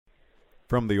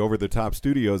From the over-the-top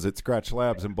studios at Scratch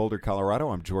Labs in Boulder,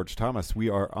 Colorado, I'm George Thomas. We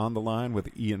are on the line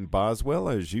with Ian Boswell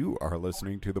as you are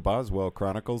listening to the Boswell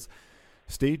Chronicles.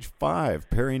 Stage 5,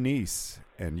 Perry-Nice,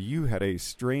 and you had a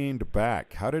strained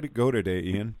back. How did it go today,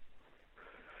 Ian?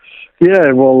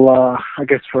 Yeah, well, I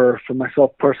guess for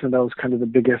myself personally, that was kind of the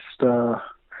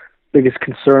biggest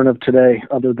concern of today,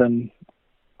 other than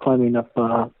climbing up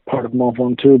part of Mont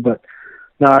Ventoux. But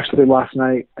no, actually, last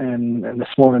night and this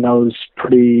morning, I was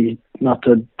pretty, not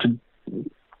to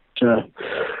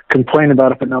complain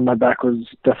about it, but no, my back was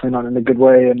definitely not in a good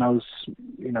way, and I was,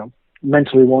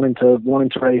 mentally wanting to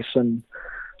race and,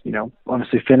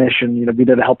 honestly finish and, be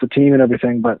there to help the team and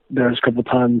everything. But there's a couple of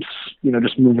times,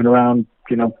 just moving around,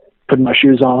 putting my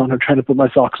shoes on or trying to put my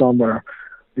socks on where,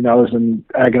 I was in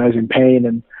agonizing pain.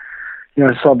 And,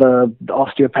 I saw the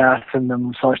osteopath and the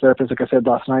massage therapist, like I said,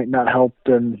 last night, and that helped.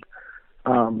 And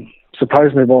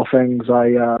surprisingly, of all things,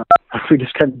 we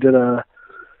just kind of did a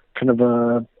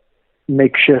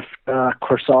makeshift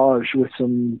corsage with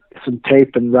some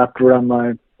tape and wrapped around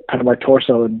my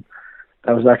torso, and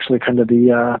that was actually kind of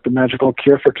the magical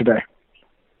cure for today.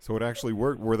 So it actually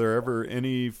worked. Were there ever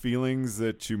any feelings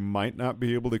that you might not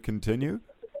be able to continue?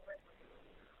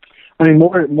 I mean,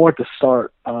 more at the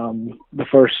start. The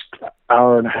first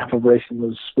hour and a half of racing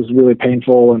was really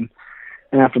painful, and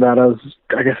after that,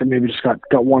 I guess I maybe just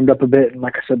got warmed up a bit, and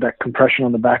like I said, that compression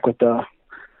on the back with the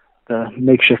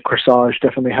makeshift corsage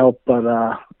definitely helped. But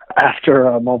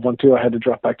after Mont Ventoux, I had to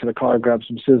drop back to the car, grab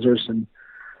some scissors,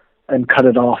 and cut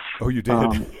it off. Oh, you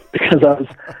did? Because I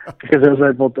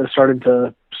was starting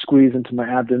to squeeze into my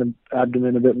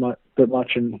abdomen a bit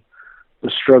much, and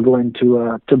was struggling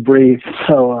to breathe.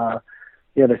 So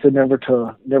yeah, they said never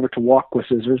to walk with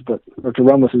scissors, or to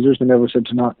run with scissors. They never said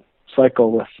to not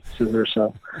cycle with scissors.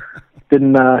 So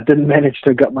didn't manage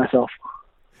to gut myself.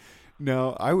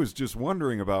 Now, I was just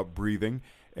wondering about breathing,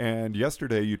 and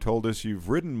yesterday you told us you've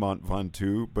ridden Mont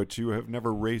Ventoux, but you have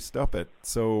never raced up it.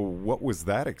 So what was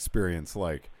that experience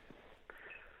like?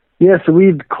 Yeah, so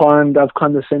I've climbed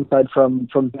the same side from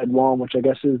Bedouin, which I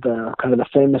guess is the kind of the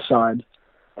famous side.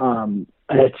 And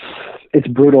it's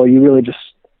brutal. You really just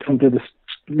come through this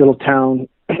little town.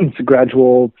 It's a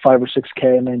gradual 5 or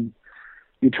 6K, and then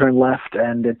you turn left,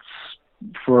 and it's,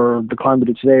 for the climb we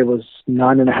did today, was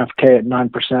 9.5K at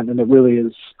 9%, and it really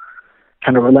is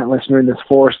kind of relentless. You're in this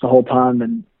forest the whole time,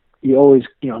 and you always,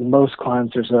 in most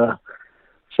climbs, there's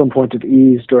some point of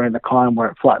ease during the climb where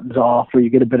it flattens off, or you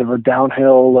get a bit of a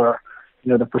downhill, or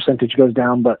the percentage goes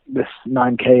down. But this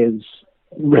 9K is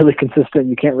really consistent.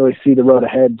 You can't really see the road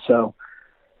ahead, so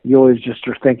you always just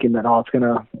are thinking that it's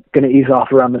gonna ease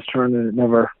off around this turn, and it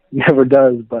never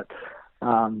does. But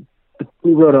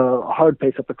we rode a hard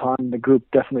pace up the climb. The group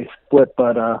definitely split,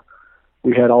 but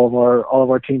we had all of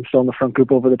our team still in the front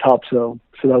group over the top, so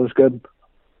that was good.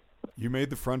 You made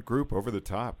the front group over the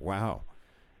top. Wow.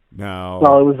 Now,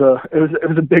 well, it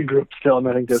was a big group still.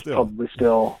 I think there's probably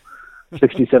still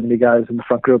 60, 70 guys in the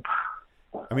front group.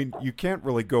 I mean, you can't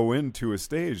really go into a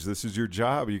stage. This is your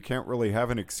job. You can't really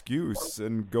have an excuse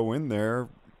and go in there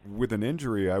with an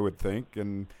injury, I would think,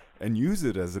 and use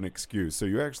it as an excuse. So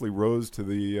you actually rose to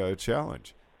the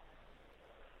challenge.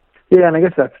 Yeah, and I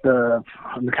guess that's the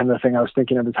kind of thing I was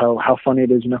thinking of, is how funny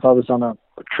it is. If I was on a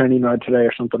training ride today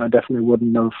or something, I definitely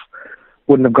wouldn't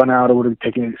have gone out. I would have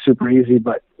taken it super easy.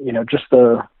 But just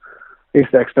the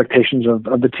expectations of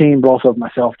the team, but also of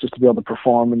myself, just to be able to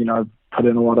perform. And I've put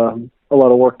in a lot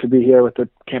of work to be here with the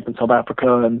camp in South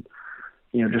Africa, and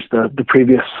just the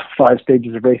previous 5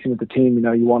 stages of racing with the team.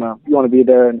 You want to be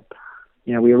there, and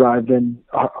we arrived in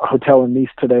a hotel in Nice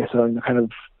today, so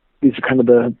these are kind of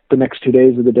the next 2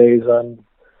 days of the days I'm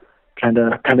kind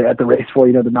of at the race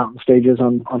for, the mountain stages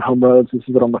on home roads. This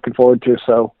is what I'm looking forward to,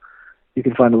 so you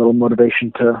can find a little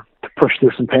motivation to push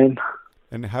through some pain.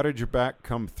 And how did your back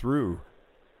come through?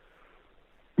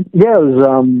 Yeah, it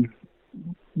was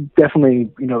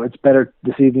definitely, it's better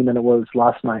this evening than it was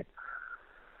last night,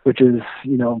 which is,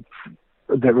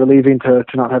 a bit relieving to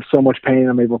not have so much pain.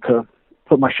 I'm able to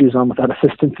put my shoes on without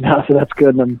assistance now, so that's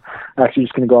good. And I'm actually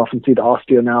just going to go off and see the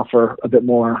osteo now for a bit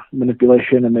more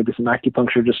manipulation and maybe some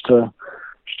acupuncture just to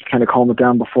kind of calm it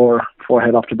down before I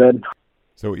head off to bed.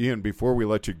 So, Ian, before we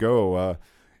let you go,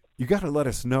 you got to let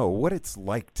us know what it's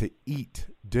like to eat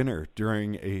dinner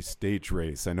during a stage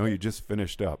race. I know you just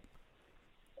finished up.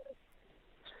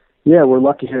 Yeah, we're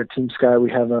lucky here at Team Sky.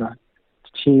 We have a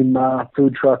team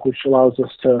food truck, which allows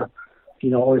us to,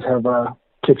 always have a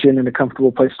kitchen and a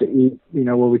comfortable place to eat,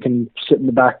 where we can sit in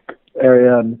the back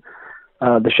area. And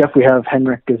the chef we have,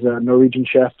 Henrik, is a Norwegian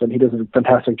chef, and he does a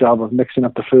fantastic job of mixing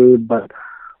up the food, but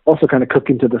also kind of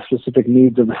cooking to the specific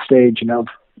needs of the stage.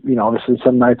 obviously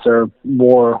some nights are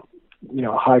more,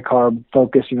 high carb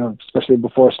focus, especially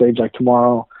before stage like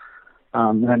tomorrow.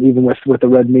 And then even with the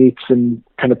red meats and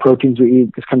kind of proteins we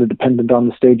eat, it's kind of dependent on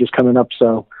the stages coming up.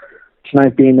 So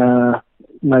tonight being a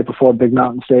night before a big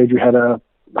mountain stage, we had a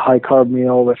high carb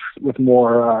meal with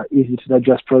more easy to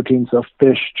digest proteins, so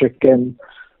fish, chicken,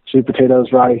 sweet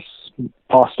potatoes, rice,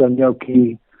 pasta,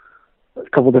 gnocchi, a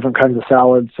couple different kinds of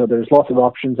salads. So there's lots of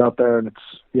options out there, and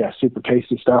it's super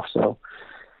tasty stuff. So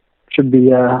should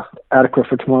be adequate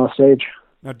for tomorrow's stage.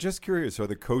 Now, just curious, are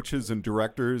the coaches and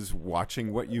directors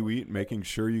watching what you eat, making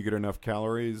sure you get enough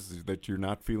calories, that you're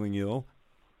not feeling ill?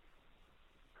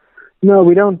 No,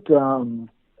 we don't.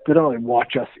 They don't really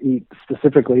watch us eat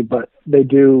specifically, but they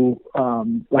do,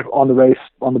 like on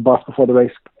the bus before the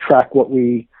race, track what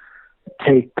we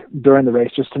take during the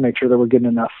race just to make sure that we're getting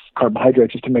enough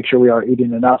carbohydrates, just to make sure we are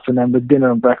eating enough. And then with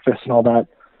dinner and breakfast and all that,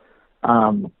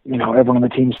 everyone on the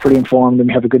team is pretty informed, and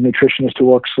we have a good nutritionist who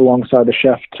works alongside the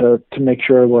chef to make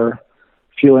sure we're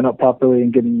fueling up properly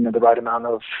and getting the right amount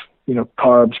of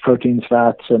carbs, proteins,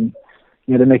 fats, and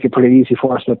they make it pretty easy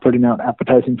for us by putting out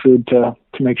appetizing food to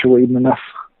make sure we're eating enough.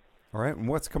 All right, and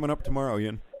what's coming up tomorrow,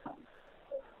 Ian?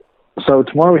 So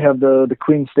tomorrow we have the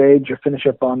Queen stage, a finish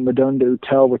up on the Dôme de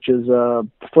Hôtel, which is the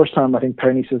first time I think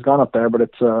Paris-Nice has gone up there, but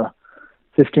it's a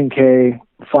 15K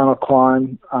final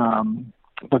climb.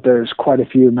 But there's quite a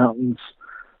few mountains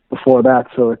before that,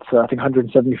 so it's I think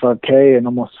 175K and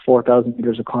almost 4,000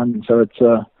 meters of climbing. So it's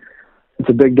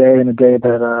a big day, and a day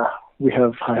that we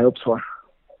have high hopes for.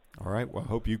 All right, well, I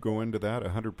hope you go into that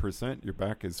 100%. Your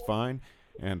back is fine,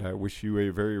 and I wish you a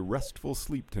very restful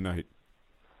sleep tonight.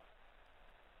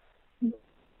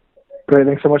 Great,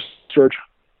 thanks so much, George.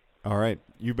 All right,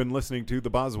 you've been listening to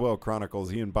the Boswell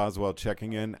Chronicles. Ian Boswell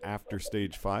checking in after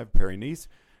Stage 5, Paris-Nice.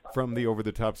 From the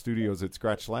over-the-top studios at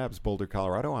Scratch Labs, Boulder,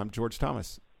 Colorado, I'm George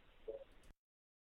Thomas.